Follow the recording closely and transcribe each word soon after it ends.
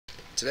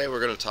Today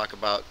we're going to talk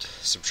about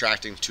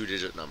subtracting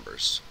two-digit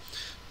numbers.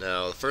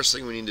 Now the first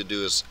thing we need to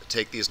do is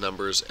take these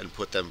numbers and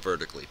put them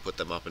vertically, put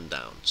them up and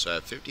down. So I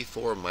have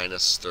 54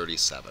 minus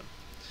 37.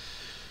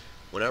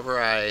 Whenever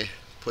I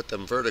put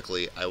them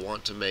vertically, I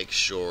want to make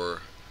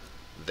sure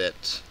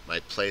that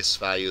my place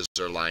values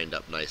are lined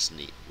up nice and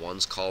neat.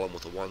 Ones column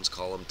with a ones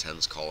column,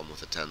 tens column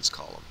with a tens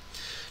column.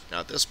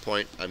 Now at this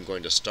point I'm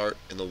going to start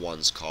in the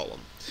ones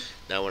column.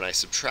 Now when I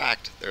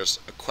subtract, there's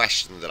a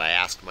question that I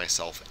ask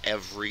myself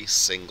every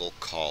single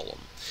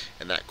column,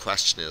 and that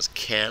question is,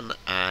 can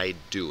I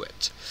do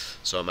it?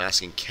 So I'm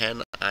asking,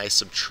 can I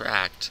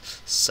subtract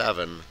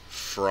 7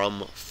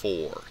 from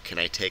 4? Can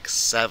I take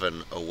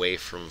 7 away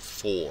from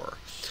 4?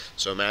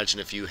 So imagine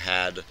if you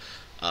had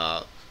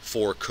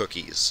 4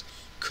 cookies.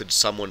 Could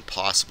someone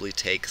possibly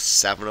take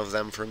 7 of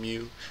them from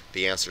you?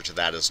 The answer to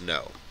that is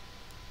no.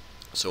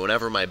 So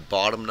whenever my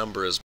bottom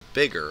number is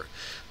bigger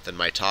than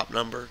my top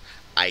number,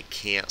 I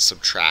can't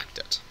subtract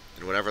it.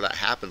 And whenever that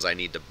happens, I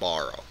need to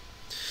borrow.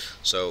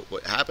 So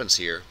what happens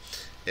here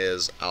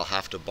is I'll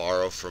have to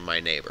borrow from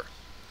my neighbor.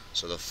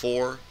 So the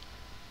 4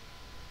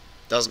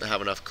 doesn't have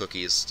enough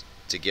cookies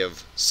to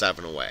give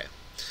 7 away.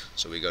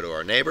 So we go to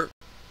our neighbor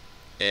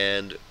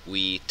and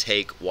we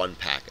take 1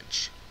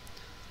 package.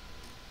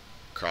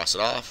 Cross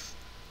it off,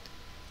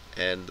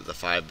 and the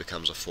 5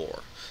 becomes a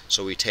 4.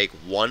 So we take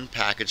 1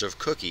 package of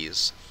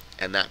cookies,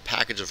 and that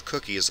package of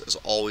cookies is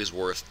always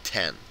worth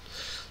 10.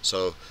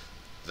 So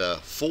the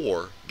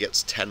 4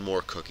 gets 10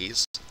 more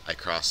cookies. I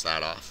cross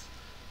that off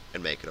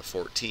and make it a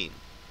 14.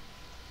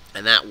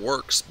 And that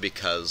works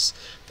because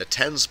the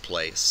tens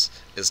place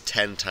is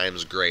 10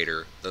 times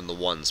greater than the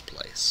ones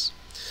place.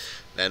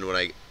 Then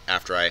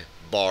after I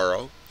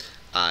borrow,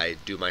 I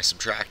do my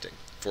subtracting.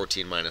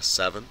 14 minus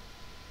 7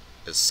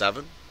 is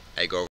 7.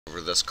 I go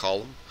over this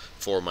column.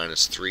 4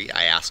 minus 3,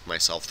 I ask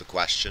myself the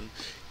question,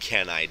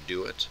 can I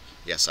do it?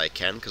 Yes, I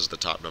can, because the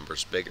top number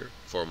is bigger.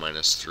 4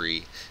 minus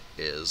 3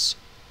 is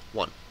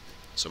 1.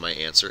 So my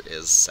answer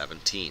is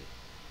 17.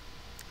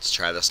 Let's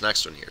try this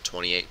next one here.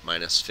 28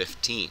 minus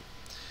 15.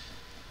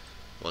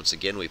 Once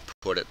again, we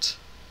put it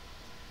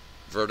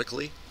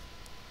vertically,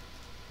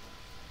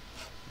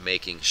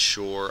 making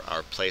sure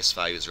our place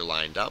values are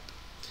lined up.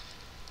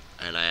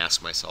 And I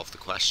ask myself the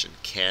question,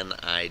 can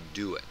I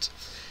do it?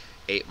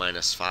 8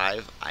 minus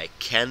 5, I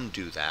can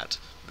do that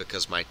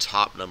because my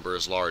top number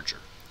is larger.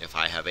 If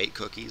I have 8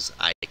 cookies,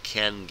 I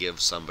can give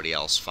somebody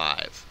else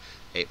 5.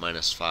 8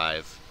 minus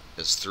 5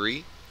 is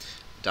 3.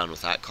 Done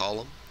with that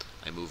column.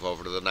 I move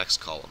over to the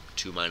next column.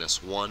 2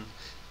 minus 1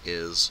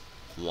 is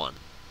 1.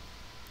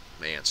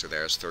 My answer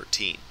there is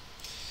 13.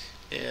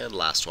 And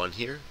last one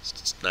here,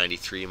 it's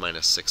 93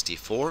 minus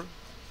 64.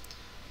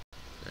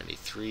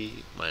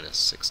 93 minus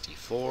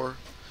 64.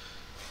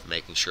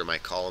 Making sure my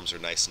columns are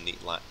nice and neat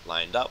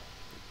lined up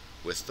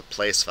with the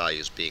place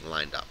values being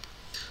lined up.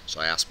 So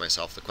I ask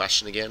myself the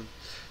question again.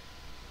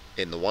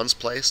 In the ones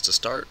place to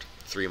start,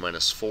 3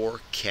 minus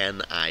 4,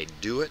 can I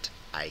do it?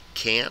 I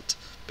can't,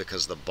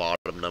 because the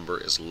bottom number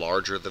is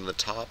larger than the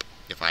top.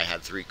 If I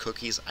had 3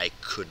 cookies, I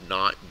could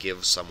not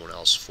give someone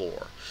else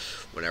 4.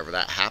 Whenever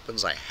that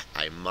happens,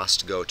 I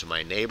must go to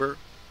my neighbor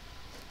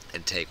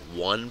and take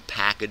 1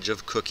 package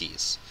of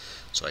cookies.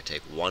 So I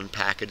take 1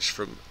 package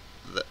from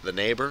the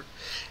neighbor,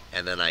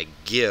 and then I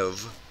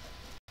give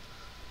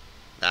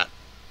that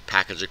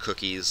package of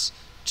cookies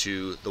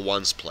to the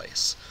ones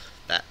place.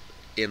 That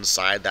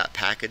inside that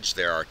package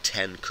there are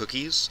 10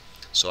 cookies,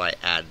 so I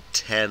add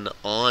 10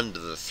 onto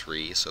the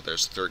 3, so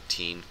there's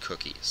 13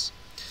 cookies.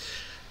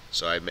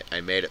 So I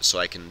made it so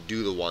I can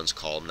do the ones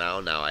column now.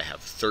 Now I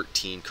have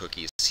 13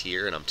 cookies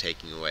here, and I'm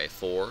taking away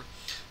 4.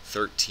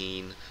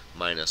 13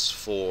 minus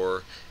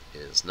 4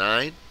 is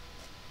 9.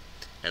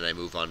 And I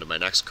move on to my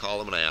next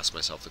column and I ask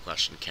myself the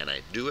question, can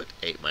I do it?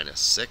 8 minus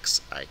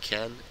 6, I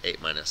can.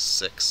 8 minus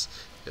 6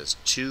 is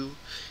 2,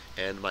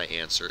 and my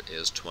answer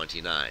is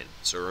 29.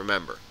 So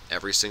remember,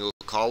 every single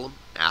column,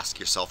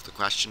 ask yourself the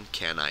question,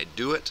 can I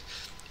do it?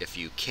 If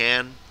you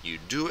can, you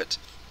do it.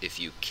 If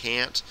you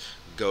can't,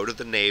 go to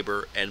the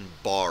neighbor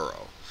and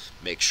borrow.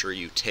 Make sure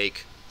you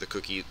take the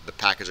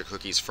package of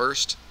cookies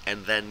first,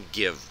 and then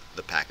give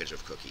the package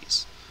of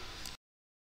cookies.